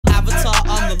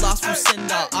gospel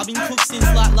sender. I've been cooked since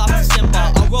like last December.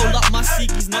 I roll up my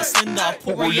Seekies, not slender.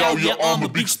 Put Royale, yeah, I'm a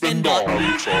big spender. I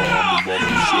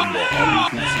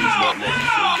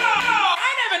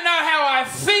never know how I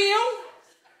feel.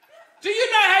 Do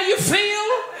you know how you feel?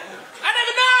 I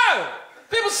never know.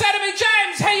 People say to me,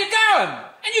 James, how you going?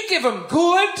 And you give them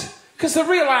good, because the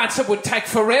real answer would take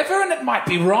forever and it might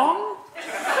be wrong.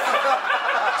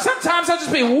 Sometimes I'll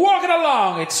just be walking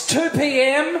along. It's 2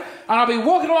 p.m. and I'll be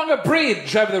walking along a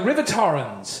bridge over the River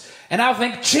Torrens. And I'll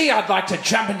think, gee, I'd like to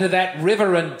jump into that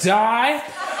river and die.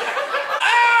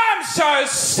 I'm so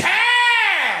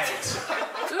sad.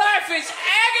 Life is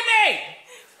agony.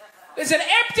 There's an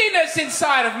emptiness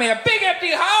inside of me, a big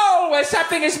empty hole where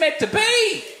something is meant to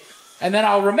be. And then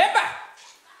I'll remember,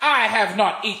 I have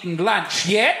not eaten lunch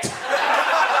yet.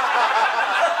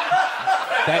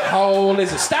 That hole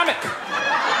is a stomach.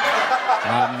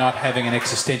 I'm not having an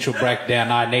existential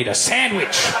breakdown. I need a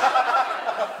sandwich.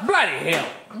 Bloody hell.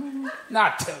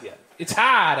 I tell you, it's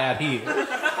hard out here.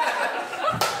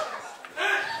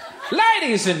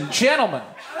 Ladies and gentlemen,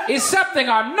 is something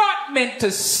I'm not meant to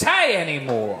say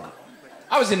anymore.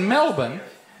 I was in Melbourne,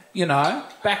 you know,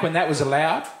 back when that was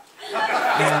allowed.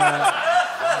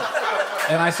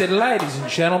 And I said, ladies and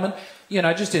gentlemen, you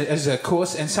know, just as a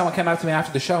course, and someone came up to me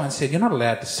after the show and said, you're not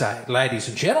allowed to say ladies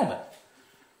and gentlemen.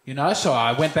 You know, so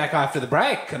I went back after the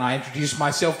break and I introduced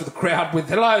myself to the crowd with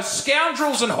hello,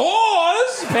 scoundrels and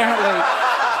whores, apparently.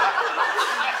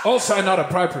 Also not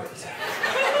appropriate.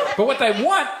 But what they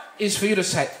want is for you to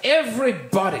say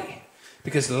everybody.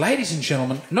 Because, ladies and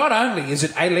gentlemen, not only is it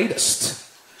elitist,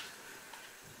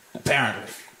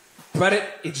 apparently, but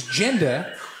it's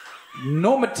gender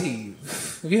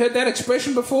normative. Have you heard that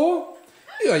expression before?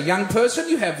 You're a young person,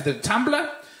 you have the Tumblr.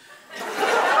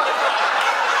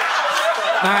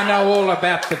 I know all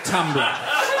about the Tumblr.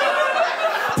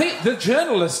 The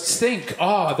journalists think,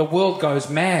 oh, the world goes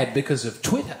mad because of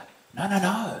Twitter.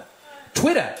 No.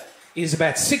 Twitter is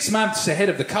about 6 months ahead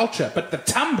of the culture, but the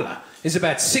Tumblr is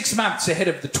about 6 months ahead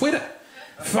of the Twitter.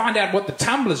 Find out what the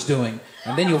Tumblr's doing,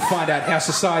 and then you'll find out how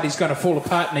society's going to fall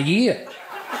apart in a year.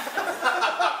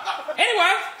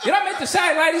 Anyway, you're not meant to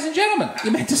say ladies and gentlemen.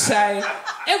 You're meant to say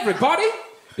everybody,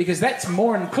 because that's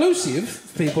more inclusive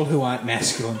of people who aren't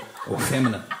masculine or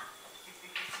feminine.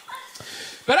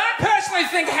 But I personally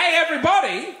think, hey,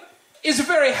 everybody, is a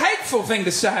very hateful thing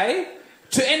to say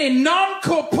to any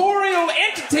non-corporeal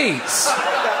entities.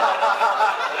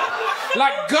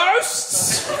 Like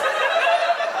ghosts,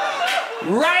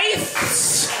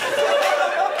 wraiths,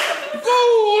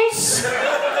 ghouls,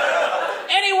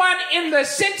 anyone in the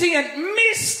sentient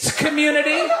mist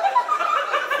community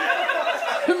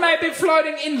who may be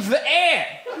floating in the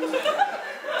air.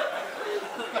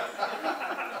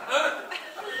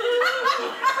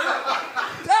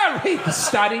 I read the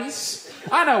studies.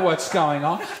 I know what's going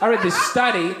on. I read this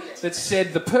study that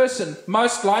said the person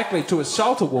most likely to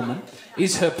assault a woman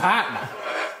is her partner,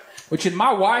 which in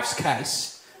my wife's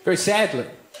case, very sadly,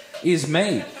 is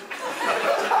me.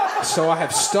 So I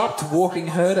have stopped walking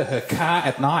her to her car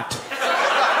at night.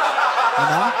 You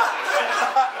know?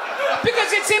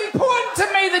 Because it's important to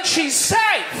me that she's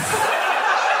safe.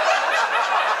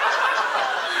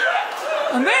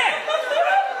 And then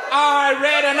I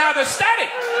read another study.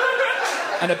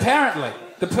 And apparently,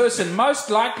 the person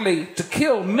most likely to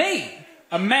kill me,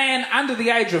 a man under the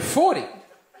age of 40,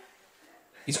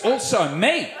 is also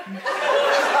me.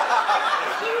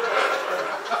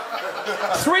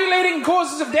 3 leading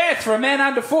causes of death for a man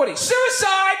under 40.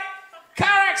 Suicide,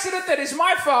 car accident that is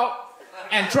my fault,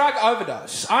 and drug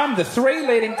overdose. I'm the 3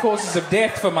 leading causes of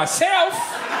death for myself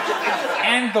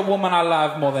and the woman I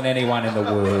love more than anyone in the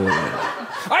world.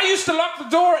 I used to lock the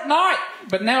door at night,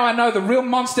 but now I know the real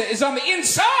monster is on the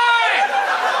inside.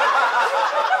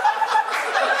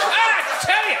 I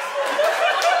tell you.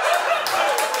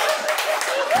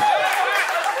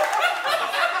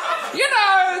 You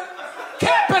know,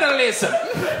 capitalism.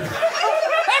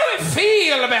 How do we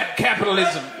feel about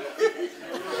capitalism?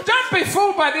 Don't be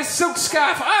fooled by this silk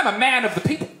scarf. I'm a man of the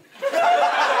people.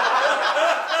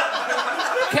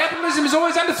 Capitalism is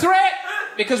always under threat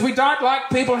because we don't like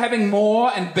people having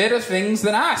more and better things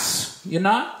than us, you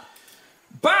know?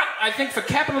 But I think for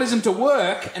capitalism to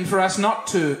work and for us not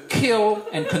to kill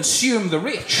and consume the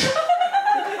rich,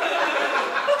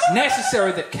 it's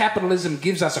necessary that capitalism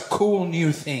gives us a cool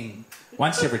new thing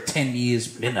once every 10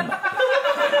 years minimum.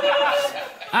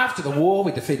 After the war,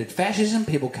 we defeated fascism.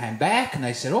 People came back and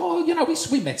they said, oh, you know,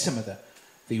 we met some of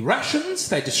the Russians.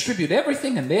 They distribute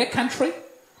everything in their country.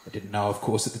 I didn't know, of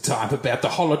course, at the time about the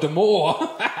Holodomor.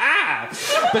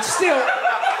 But still,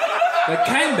 they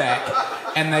came back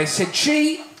and they said,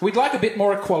 gee, We'd like a bit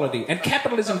more equality. And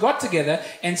capitalism got together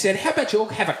and said, how about you all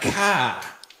have a car?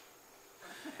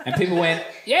 And people went,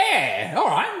 yeah, all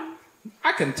right,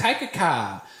 I can take a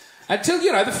car. Until,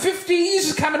 you know, the 50s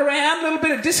is coming around, a little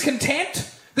bit of discontent.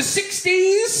 The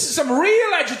 60s, some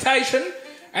real agitation.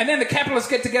 And then the capitalists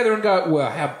get together and go,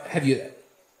 well, have you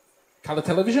colour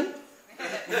television?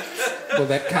 Will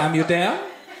that calm you down?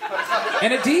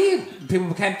 And it did. People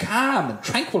became calm and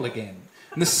tranquil again.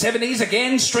 In the 70s,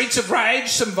 again, streets of rage,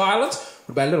 some violence.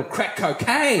 What about a little crack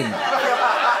cocaine?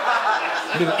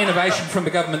 A little innovation from the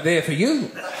government there for you.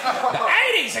 The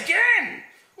 80s, again.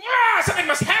 Wow, something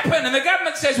must happen. And the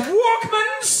government says,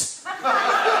 Walkmans.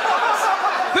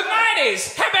 The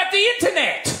 90s, how about the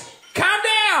internet? Calm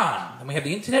down. And we have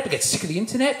the internet, we get sick of the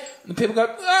internet. And people go,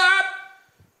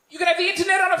 you can have the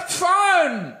internet on a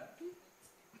phone.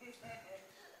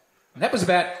 And that was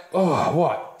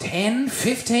about, 10,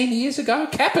 15 years ago?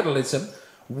 Capitalism,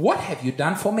 what have you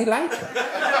done for me lately?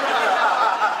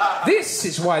 This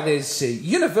is why there's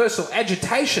universal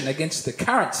agitation against the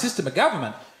current system of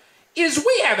government, is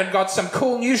we haven't got some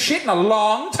cool new shit in a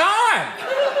long time.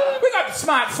 We got the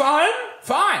smartphone,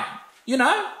 fine. You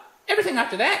know, everything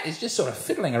after that is just sort of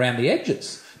fiddling around the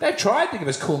edges. They've tried to give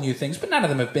us cool new things, but none of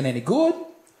them have been any good.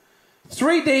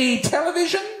 3D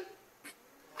television?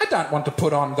 I don't want to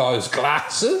put on those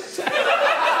glasses.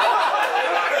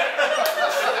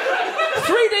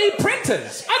 3D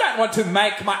printers? I don't want to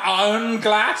make my own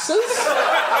glasses.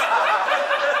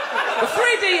 The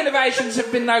 3D innovations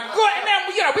have been no good. And now,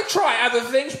 you know, we try other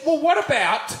things. Well, what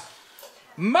about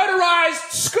motorised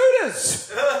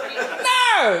scooters?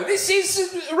 No, this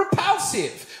is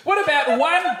repulsive. What about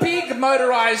one big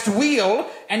motorised wheel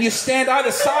and you stand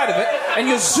either side of it and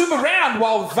you zoom around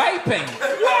while vaping?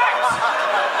 What?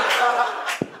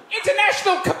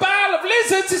 International cabal of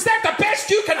lizards, is that the best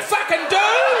you can fucking do?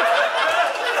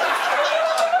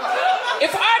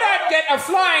 If I don't get a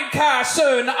flying car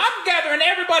soon, I'm gathering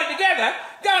everybody together,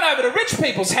 going over to rich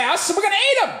people's house, and we're going to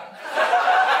eat them.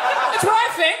 That's what I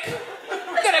think.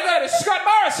 We're going to go to Scott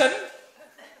Morrison.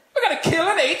 We're going to kill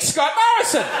and eat Scott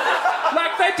Morrison.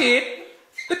 Like they did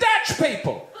the Dutch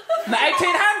people in the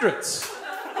 1800s,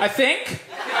 I think.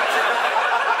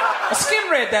 I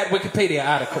skim-read that Wikipedia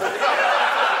article.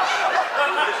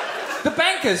 The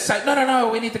bankers say, no,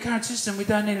 we need the current system, we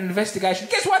don't need an investigation.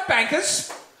 Guess what,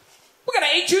 bankers? We're going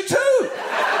to eat you too.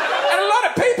 And a lot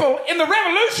of people in the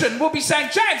revolution will be saying,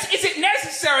 James, is it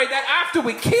necessary that after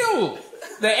we kill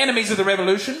the enemies of the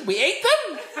revolution, we eat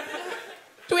them?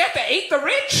 Do we have to eat the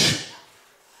rich?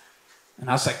 And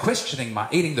I'll say, questioning my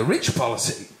eating the rich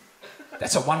policy.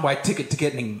 That's a one-way ticket to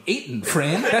getting eaten,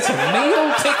 friend. That's a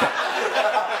meal ticket.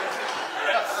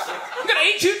 I'm going to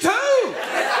eat you too.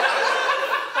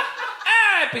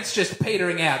 It's just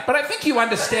petering out. But I think you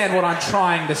understand what I'm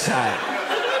trying to say.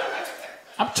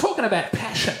 I'm talking about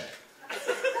passion.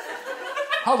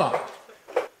 Hold on. Is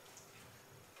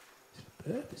it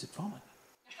burp? Is it vomit?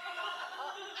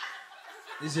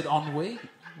 Is it ennui?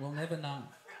 We'll never know.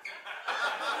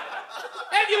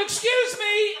 If you'll excuse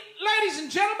me, ladies and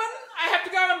gentlemen, I have to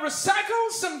go and recycle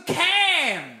some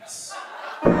cans.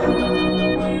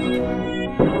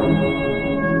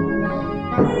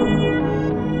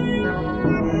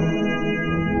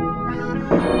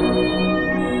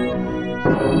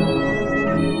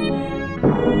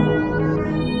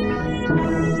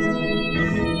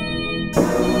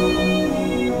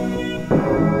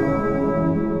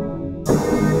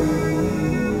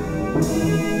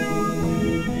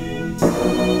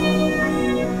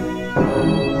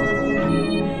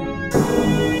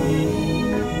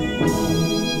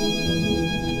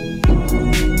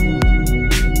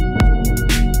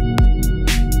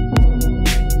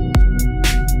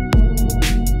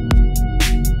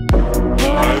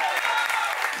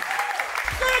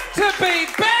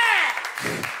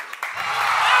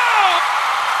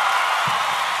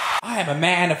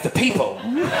 Man of the people.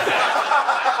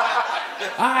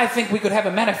 I think we could have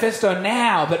a manifesto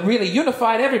now that really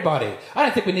unified everybody. I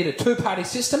don't think we need a two-party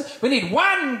system. We need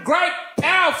one great,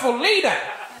 powerful leader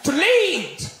to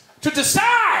lead, to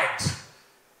decide.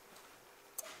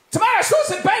 Tomato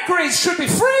sauce in bakeries should be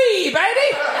free,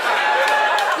 baby.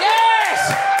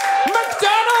 Yes.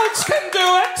 McDonald's can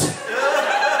do it.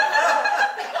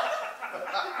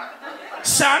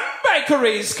 Some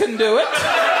bakeries can do it.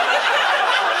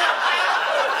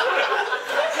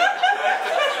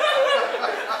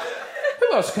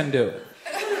 Who else can do it?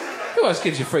 Who else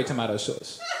gives you free tomato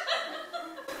sauce?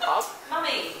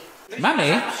 Mummy.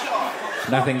 Mummy?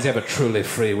 Nothing's ever truly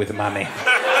free with Mummy.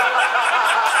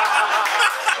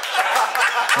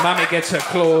 Mummy gets her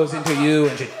claws into you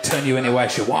and she turn you any way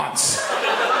she wants.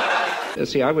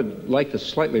 See, I would like to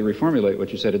slightly reformulate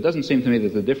what you said. It doesn't seem to me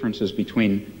that the difference is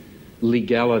between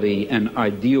legality and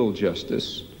ideal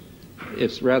justice.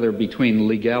 It's rather between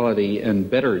legality and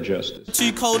better justice.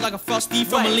 Too cold like a frosty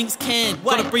from a Lynx can.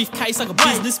 Got a briefcase like a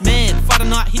businessman. Friday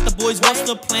night, hit the boys, what's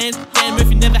the plan? Dan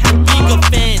Murphy never had bigger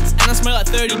fans. And I smell like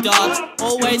 30 dogs.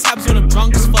 Always happens when I'm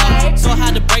drunk as fuck. So I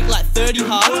had to break like 30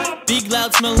 hearts. Big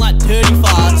loud smelling like dirty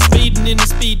farts. Speeding in the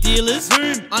speed dealers.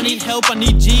 I need help, I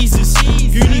need Jesus.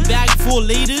 Goonie bag 4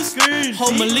 liters.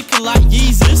 Hold my liquor like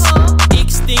Jesus.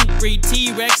 Extinct breed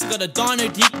T-Rex. Got a dino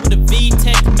dick with a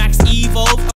VTech Max Evolve.